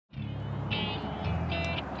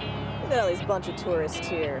Look at all these bunch of tourists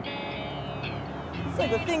here. It's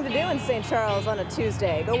like the thing to do in St. Charles on a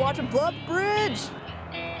Tuesday. Go watch them blow up the bridge.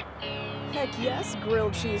 Heck yes,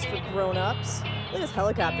 grilled cheese for grown-ups. Look at these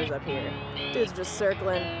helicopters up here. Dudes just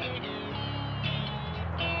circling.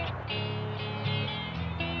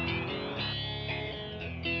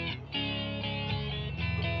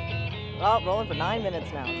 Oh, rolling for 9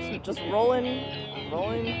 minutes now. Just rolling.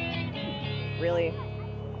 Really?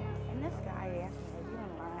 And this guy asked me, are you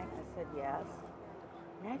in line? I said, yes.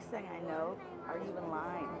 Next thing I know, are you in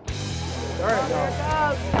line? There it goes.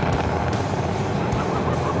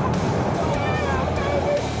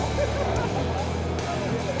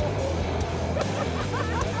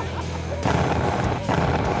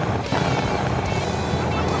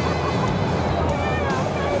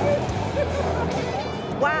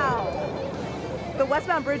 Wow. The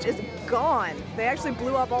westbound bridge is gone. They actually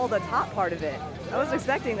blew up all the top part of it. I wasn't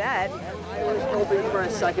expecting that. I was hoping for a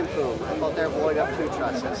second boom. I thought they were blowing up 2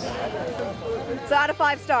 trusses. So out of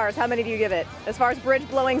 5 stars, how many do you give it? As far as bridge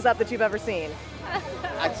blowings up that you've ever seen?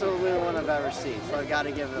 Absolutely one I've ever seen, so I've got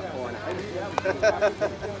to give it a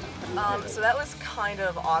 4.5. So that was kind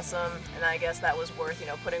of awesome, and I guess that was worth,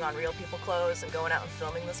 putting on real people clothes and going out and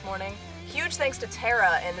filming this morning. Huge thanks to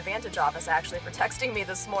Tara in the Vantage office, actually, for texting me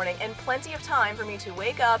this morning, and plenty of time for me to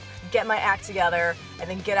wake up, get my act together, and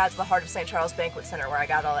then get out to the heart of St. Charles Banquet Center where I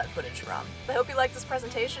got all that footage from. I hope you liked this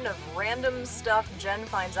presentation of random stuff Jen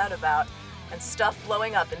finds out about and stuff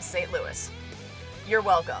blowing up in St. Louis. You're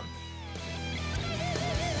welcome.